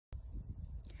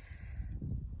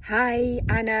Hi,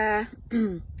 Anna.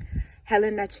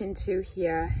 Helen Nachintu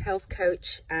here, health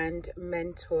coach and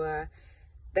mentor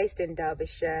based in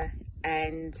Derbyshire.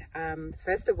 And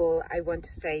first of all, I want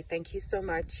to say thank you so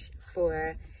much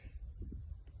for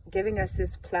giving us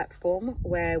this platform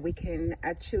where we can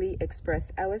actually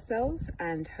express ourselves,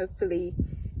 and hopefully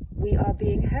we are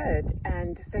being heard.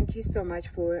 And thank you so much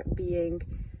for being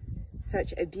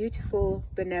such a beautiful,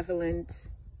 benevolent,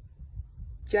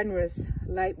 generous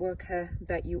light worker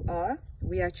that you are.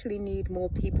 We actually need more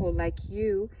people like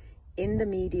you in the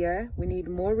media. We need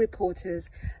more reporters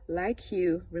like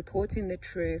you reporting the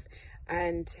truth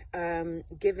and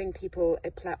giving people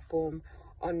a platform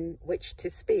on which to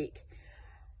speak.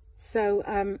 So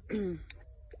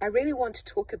I really want to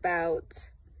talk about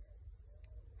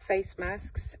face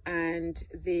masks and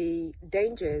the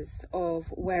dangers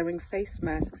of wearing face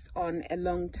masks on a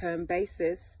long-term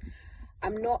basis.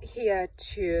 I'm not here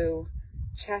to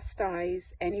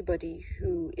chastise anybody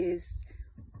who is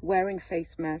wearing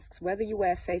face masks. Whether you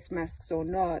wear face masks or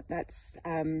not, that's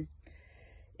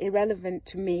irrelevant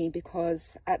to me,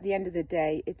 because at the end of the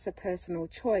day, it's a personal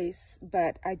choice.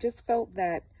 But I just felt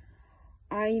that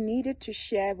I needed to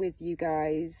share with you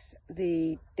guys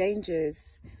the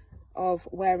dangers of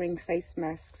wearing face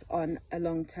masks on a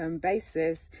long-term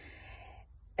basis,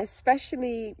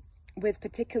 especially with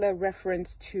particular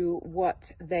reference to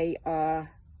what they are,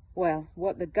 well,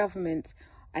 what the government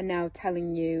are now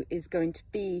telling you is going to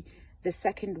be the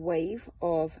second wave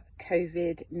of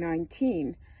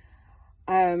COVID-19.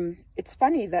 It's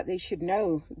funny that they should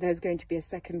know there's going to be a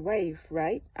second wave,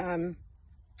 right?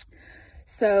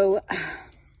 So,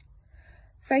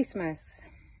 face masks.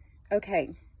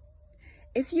 Okay.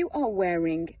 If you are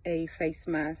wearing a face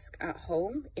mask at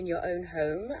home, in your own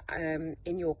home,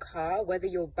 in your car, whether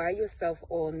you're by yourself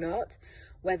or not,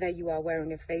 whether you are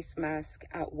wearing a face mask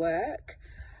at work,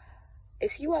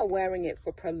 if you are wearing it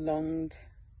for prolonged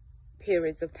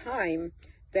periods of time,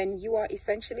 then you are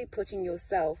essentially putting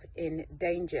yourself in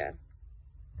danger.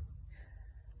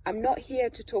 I'm not here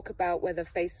to talk about whether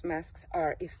face masks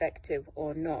are effective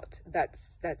or not.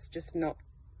 That's just not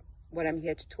what I'm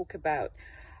here to talk about.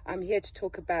 I'm here to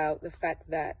talk about the fact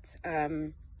that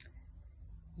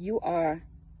you are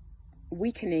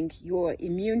weakening your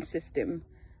immune system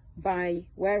by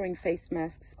wearing face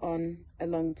masks on a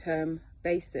long-term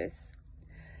basis.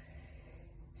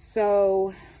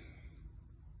 So,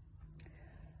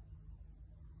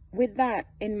 with that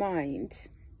in mind,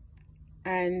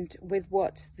 and with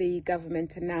what the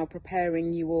government are now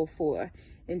preparing you all for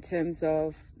in terms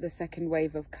of the second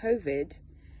wave of COVID,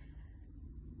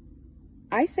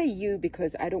 I say you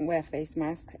because I don't wear face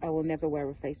masks. I will never wear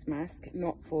a face mask,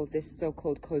 not for this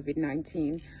so-called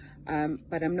COVID-19,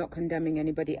 but I'm not condemning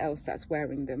anybody else that's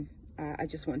wearing them. I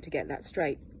just want to get that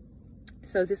straight.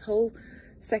 So this whole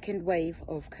second wave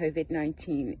of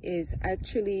COVID-19 is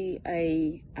actually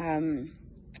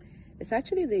it's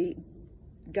actually the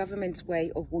government's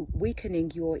way of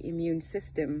weakening your immune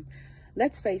system.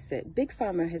 Let's face it, Big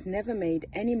Pharma has never made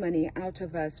any money out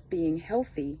of us being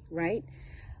healthy, right?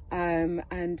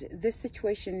 And this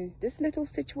little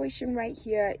situation right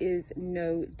here is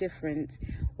no different.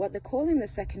 What they're calling the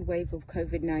second wave of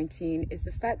COVID-19 is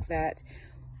the fact that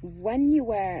when you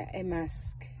wear a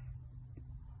mask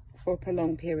for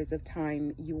prolonged periods of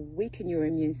time, you weaken your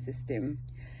immune system.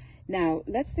 Now,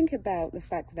 let's think about the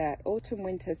fact that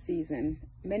autumn-winter season,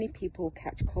 many people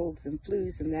catch colds and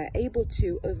flus, and they're able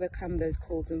to overcome those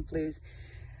colds and flus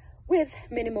with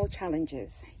minimal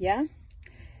challenges, yeah?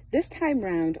 This time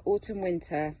round,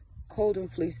 autumn-winter, cold and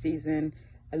flu season,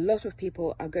 a lot of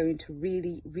people are going to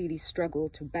really struggle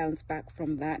to bounce back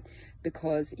from that,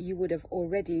 because you would have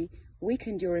already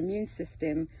weakened your immune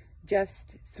system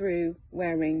just through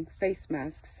wearing face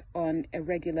masks on a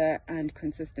regular and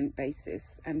consistent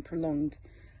basis and prolonged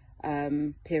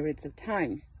periods of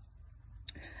time.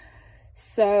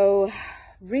 So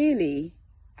really,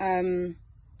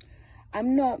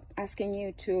 I'm not asking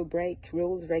you to break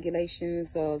rules,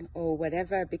 regulations, or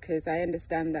whatever, because I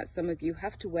understand that some of you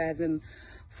have to wear them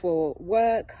for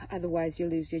work, otherwise you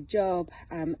lose your job.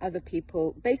 Other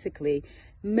people, basically,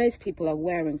 most people are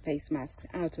wearing face masks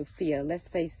out of fear. Let's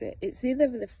face it. It's either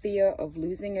the fear of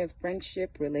losing a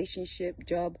friendship, relationship,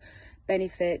 job,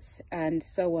 benefits, and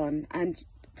so on. And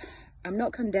I'm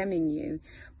not condemning you,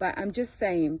 but I'm just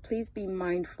saying, please be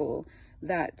mindful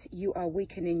that you are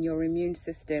weakening your immune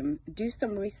system. Do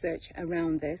some research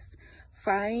around this.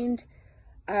 Find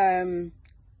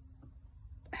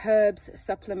herbs,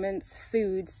 supplements,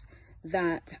 foods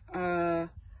that are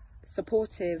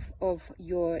supportive of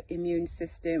your immune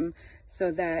system, so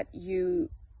that you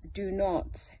do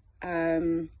not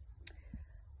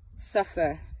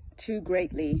suffer too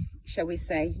greatly, shall we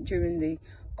say, during the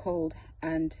cold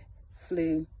and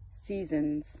flu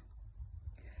seasons.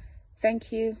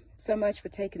 Thank you so much for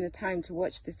taking the time to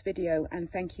watch this video,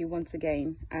 and thank you once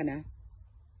again, Anna.